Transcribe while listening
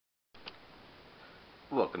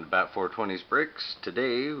Welcome to Bat 420's Breaks.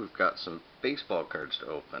 Today we've got some baseball cards to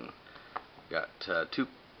open. We've got two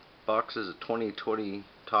boxes of 2020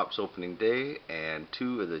 Topps opening day and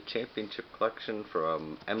two of the championship collection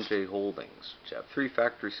from MJ Holdings, which have three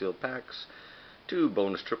factory sealed packs, two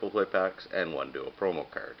bonus triple play packs, and one dual promo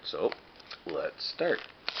card. So let's start.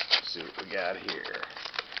 Let's see what we got here.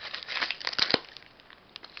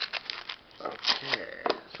 Okay,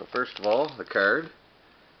 so first of all, the card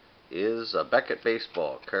is a Beckett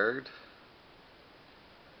baseball card.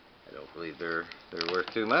 I don't believe they're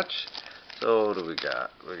worth too much. So what do we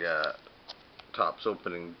got? We got Topps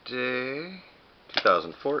opening day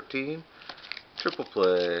 2014 triple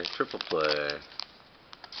play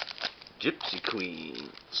Gypsy Queen.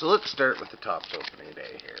 So let's start with the Topps opening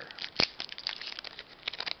day here.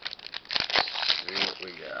 Let's see what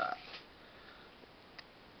we got.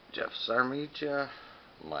 Jeff Sarmica,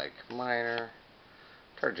 Mike Minor,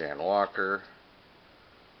 Tarzan Walker,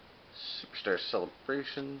 Superstar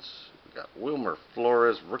Celebrations. We got Wilmer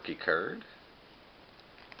Flores rookie card.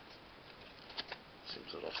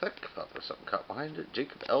 Seems a little thick. Thought there was something caught behind it.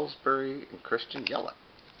 Jacob Ellsbury and Christian Yelich.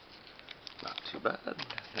 Not too bad.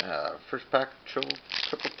 First pack triple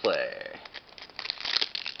play.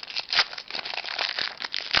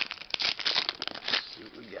 Let's see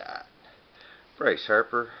what we got. Bryce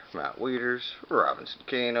Harper, Matt Wieters, Robinson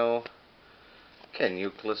Cano, Ken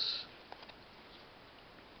Youkilis,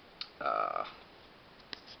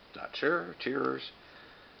 not sure, Cheers,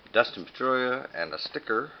 Dustin Pedroia, and a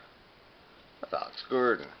sticker of Alex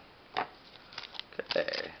Gordon.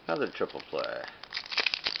 Okay, another triple play.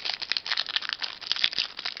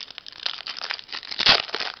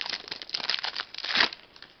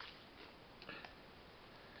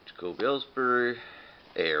 Jacoby Ellsbury,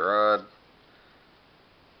 A-Rod,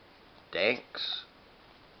 Danks,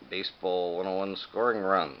 Baseball 101 scoring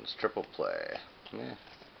runs, triple play. Yeah.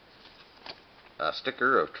 A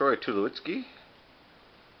sticker of Troy Tulowitzki,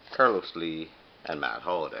 Carlos Lee, and Matt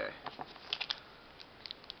Holliday.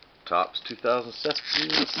 Topps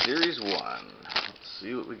 2017 Series 1. Let's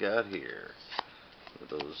see what we got here. With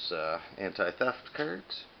those anti-theft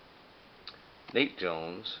cards. Nate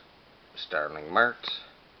Jones, Starling Marte,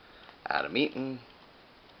 Adam Eaton,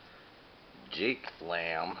 Jake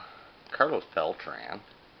Lamb, Carlos Beltran,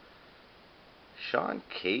 Sean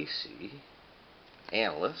Casey,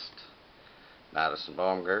 Analyst, Madison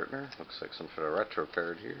Baumgartner, looks like some sort of retro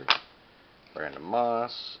card here, Brandon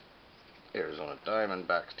Moss, Arizona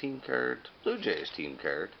Diamondbacks team card, Blue Jays team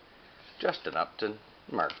card, Justin Upton,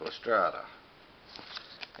 Marco Estrada,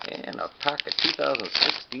 and a pack of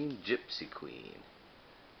 2016 Gypsy Queen.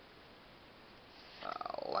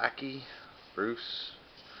 Lackey, Bruce,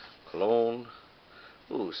 Cologne,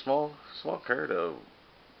 ooh, small card of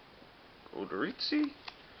Odorizzi,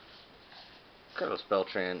 Carlos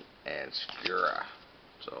Beltran, and Skura.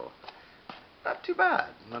 So, not too bad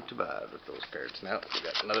with those cards. Now, we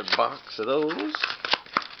got another box of those.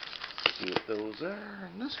 Let's see what those are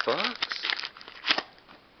in this box.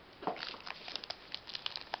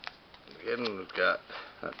 Again, we've got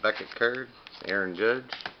that Beckett card, Aaron Judge.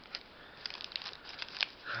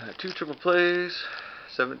 Two triple plays,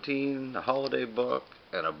 17, a holiday book,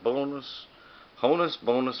 and a bonus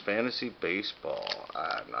fantasy baseball.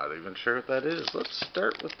 I'm not even sure what that is. Let's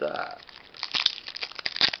start with that.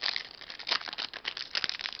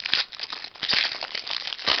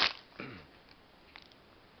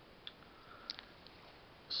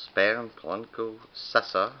 Span, Polanco,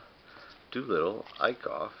 Sessa, Doolittle,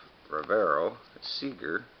 Eichhoff, Rivero,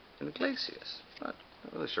 Seager, and Iglesias. Not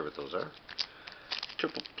really sure what those are.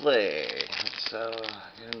 Triple play. Let's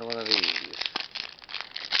get into one of these.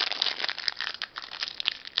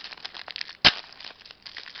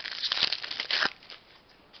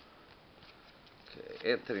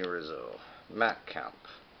 Okay, Anthony Rizzo, Matt Kemp,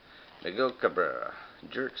 Miguel Cabrera,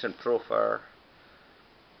 Jurickson Profar.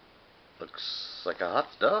 Looks like a hot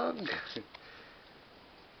dog.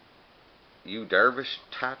 Yu Darvish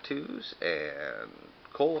tattoos and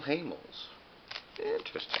Cole Hamels.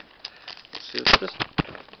 Interesting. Let's see what's this.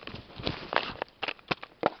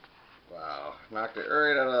 Wow, knocked it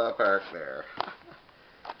right out of the park there.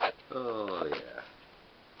 Oh yeah.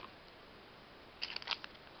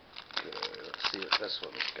 Okay, let's see what this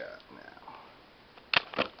one's got now.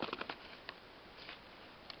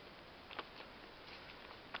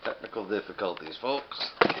 Technical difficulties,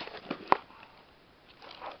 folks.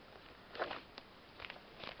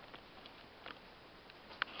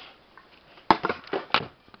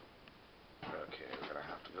 Okay, we're gonna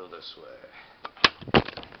have to go this way.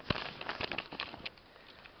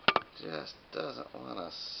 Just doesn't want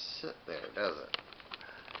to sit there, does it?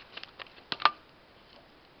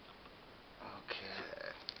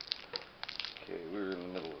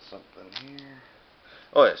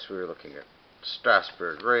 Oh yes, we were looking at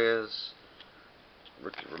Strasburg Reyes,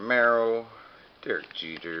 Ricky Romero, Derek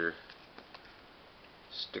Jeter,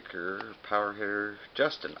 sticker, power hitter,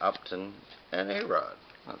 Justin Upton, and A-Rod.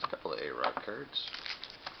 That's a couple of A-Rod cards.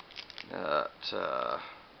 Got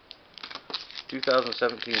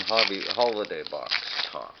 2017 Holiday Box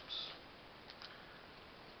Tops.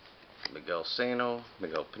 Miguel Sano,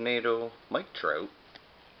 Miguel Pinedo, Mike Trout,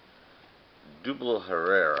 Dublo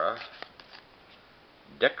Herrera,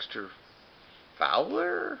 Dexter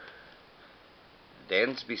Fowler,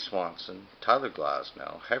 Dansby Swanson, Tyler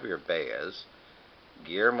Glasnow, Javier Baez,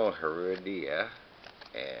 Guillermo Heredia,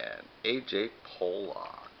 and AJ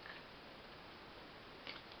Pollock.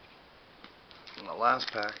 And the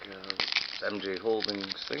last pack of MJ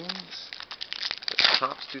Holdings things. The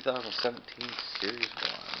Topps 2017 Series 1.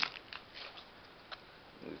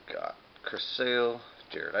 We've got Chris Sale,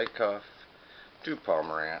 Jared Eichhoff, Drew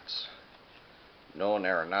Pomerantz, Nolan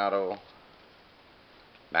Arenado,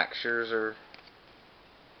 Max Scherzer,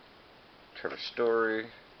 Trevor Story,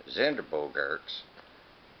 Xander Bogaerts,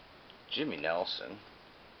 Jimmy Nelson,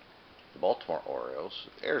 the Baltimore Orioles,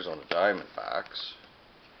 Arizona Diamondbacks,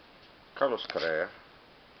 Carlos Correa,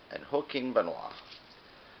 and Joaquin Benoit.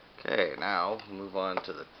 Okay, now we'll move on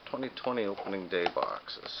to the 2020 opening day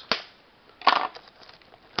boxes.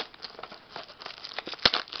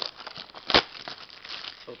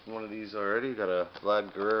 Opened one of these already. Got a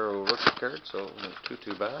Vlad Guerrero rookie card, so not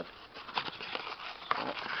too bad.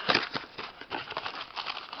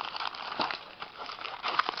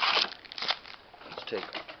 Let's take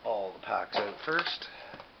all the packs out first.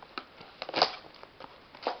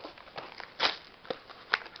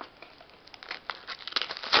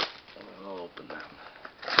 And then I'll open them.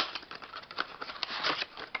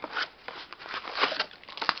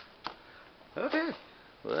 Okay,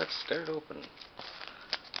 let's start opening.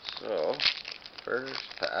 So, first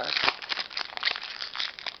pack.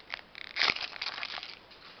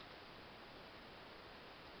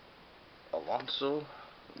 Alonso,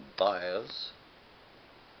 Baez,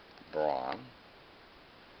 Braun,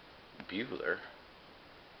 Buehler,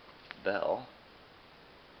 Bell,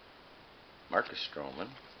 Marcus Stroman,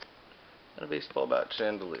 and a baseball bat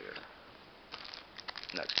chandelier.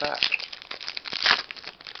 Next pack.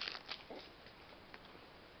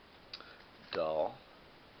 Dahl,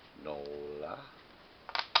 Nola,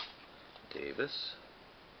 Davis,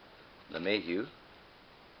 LeMahieu,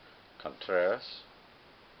 Contreras,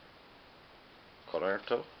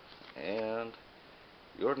 Colerto, and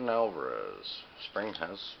Jordan Alvarez. Spring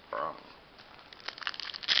has sprung.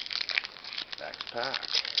 Next pack.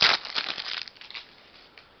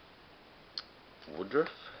 Woodruff,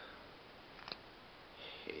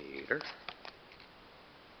 Hader,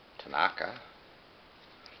 Tanaka,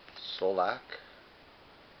 Solak,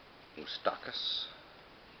 Moustakas,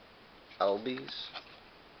 Albies,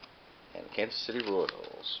 and Kansas City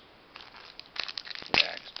Royals.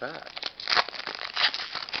 Next pack.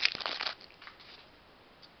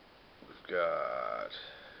 We've got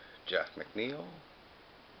Jeff McNeil,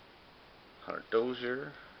 Hunter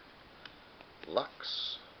Dozier,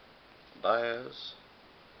 Lux, Baez,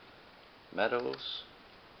 Meadows,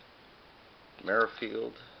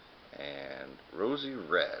 Merrifield, and Rosie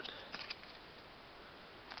Red.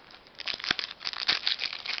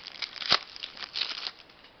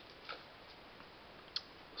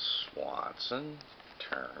 Swanson,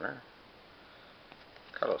 Turner,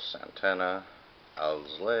 Carlos Santana,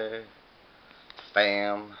 Alzolay,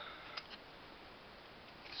 Pham,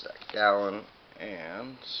 Zach Gallen,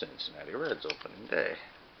 and Cincinnati Reds opening day.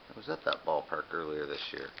 I was at that ballpark earlier this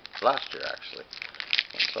year. Last year, actually.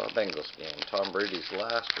 I saw a Bengals game. Tom Brady's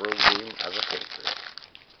last road game as a Patriot.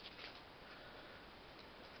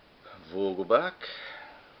 Vogelbach,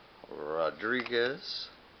 Rodriguez,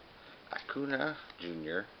 Acuna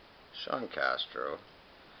Jr., Sean Castro,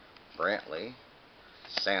 Brantley,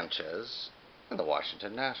 Sanchez, and the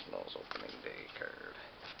Washington Nationals opening day card.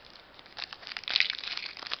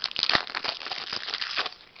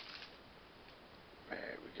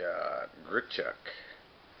 And we got Grichuk,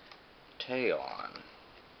 Tayon,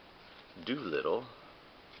 Doolittle,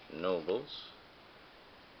 Nobles,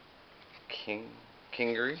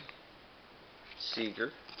 Kingery,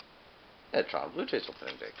 Seager, and Toronto Blue Jays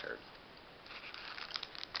opening day card.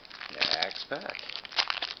 Next pack.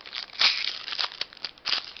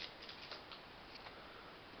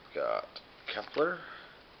 We've got Kepler,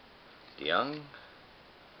 DeYoung,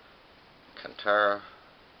 Cantara,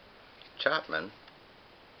 Chapman,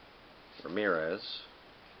 Ramirez,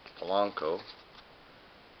 Polanco,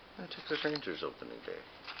 and Texas Rangers opening day.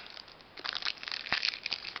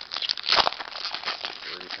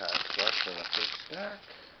 3 packs left in the first stack.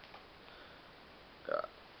 Got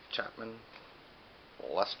Chapman,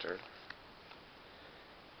 Lester,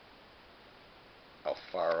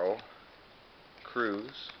 Alfaro,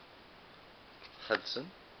 Cruz,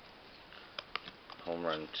 Hudson, Home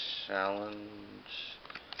Run Challenge,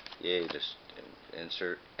 yay, just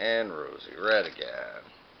insert, and Rosie Red again.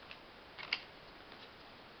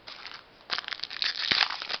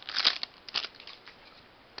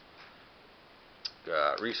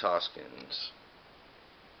 Got Rhys Hoskins,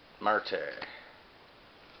 Marte,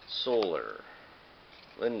 Soler,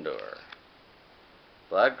 Lindor,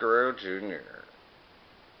 Vlad Guerrero Jr.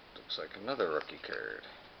 Looks like another rookie card.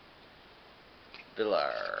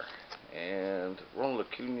 Villar and Ronald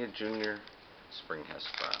Acuna Jr. Spring has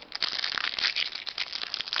sprung.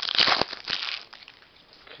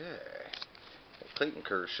 Okay. Clayton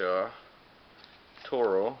Kershaw,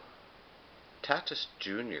 Toro, Tatis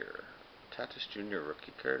Jr. Tatis Jr.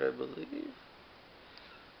 rookie card, I believe.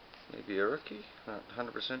 Maybe a rookie, not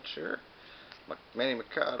 100% sure. Manny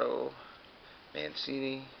Machado,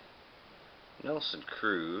 Mancini, Nelson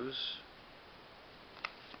Cruz,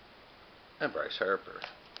 and Bryce Harper.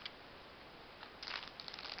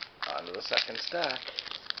 On to the second stack.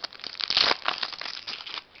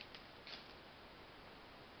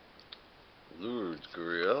 Lourdes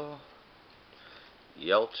Gurriel,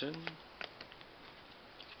 Yelchin,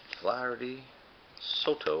 Flaherty,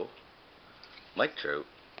 Soto, Mike Trout,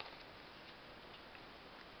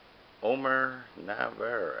 Omar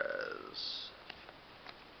Narvaez,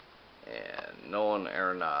 and Nolan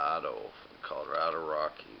Arenado from the Colorado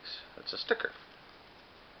Rockies. That's a sticker.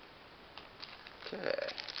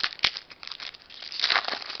 Okay.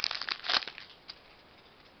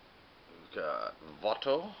 We've got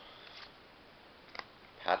Votto,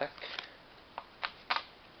 Paddock,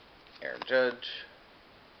 Aaron Judge,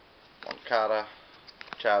 Moncada,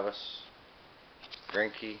 Chavez,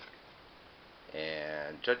 Greinke,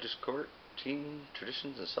 and Judge's Court, Team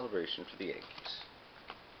Traditions and Celebration for the Yankees.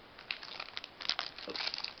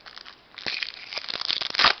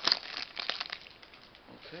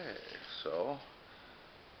 Okay, so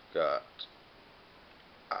got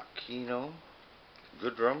Aquino,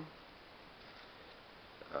 Goodrum,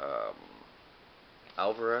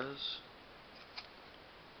 Alvarez,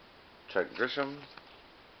 Trent Grisham,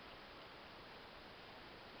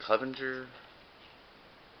 Clevenger,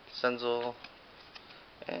 Senzel,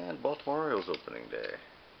 and Baltimore Orioles opening day.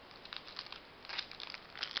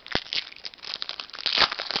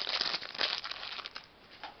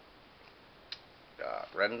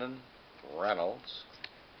 Got Rendon, Reynolds,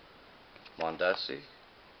 Mondesi,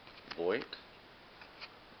 Voit,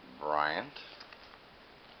 Bryant,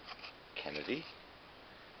 Kennedy,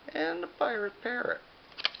 and the Pirate Parrot.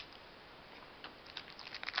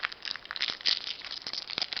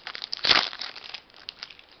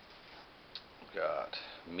 Got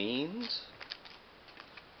Means,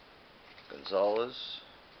 Gonzalez,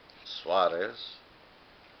 Suarez,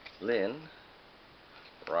 Lynn,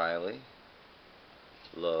 Riley,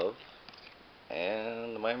 Love,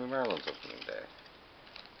 and the Miami Marlins opening day.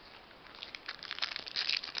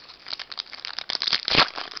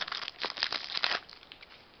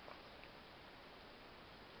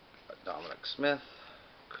 Dominic Smith,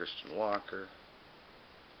 Christian Walker,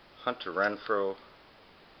 Hunter Renfroe,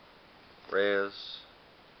 Reyes,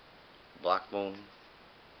 Blackmon,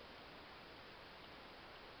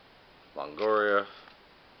 Longoria,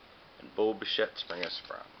 and Bo Bichette Spring has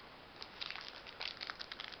sprung.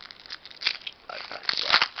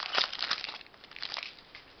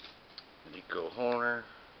 Nico Hoerner,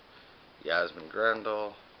 Yasmin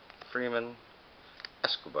Grandal, Freeman,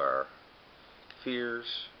 Escobar,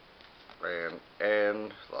 Fears,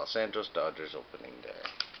 and Los Angeles Dodgers opening day.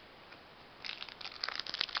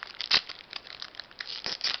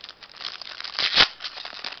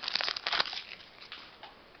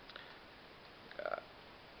 Got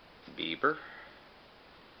Bieber,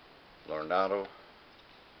 Lornado,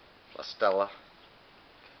 La Stella,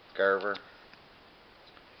 Garver,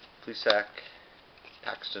 Plesac,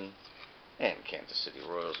 Paxton, and Kansas City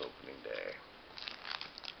Royals opening day.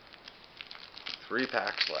 3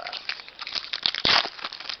 packs left.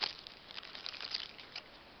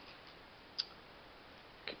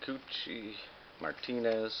 Kikuchi,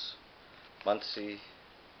 Martinez, Muncy,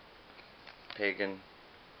 Pagan,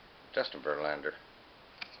 Justin Verlander,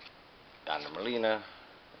 Donna Molina,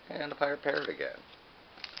 and the Pirate Parrot again.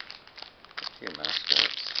 Here,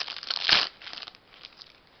 mascots.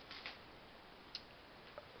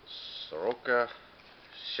 Soroka,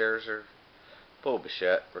 Scherzer, Bo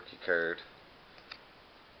Bichette, rookie card,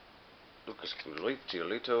 Lucas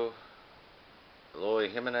Giolito, Eloy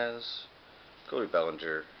Jimenez, Cody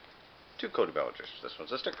Bellinger, 2 Cody Bellingers. This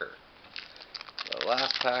one's a sticker. The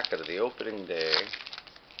last pack of the opening day,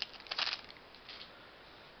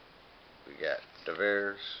 we got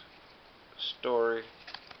Devers, Story,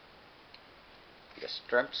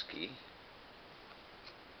 Yastrzemski,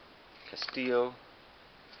 Castillo,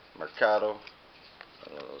 Mercado,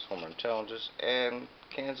 one of those home run challenges, and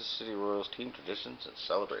Kansas City Royals team traditions and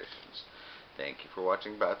celebrations. Thank you for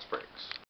watching Bats Breaks.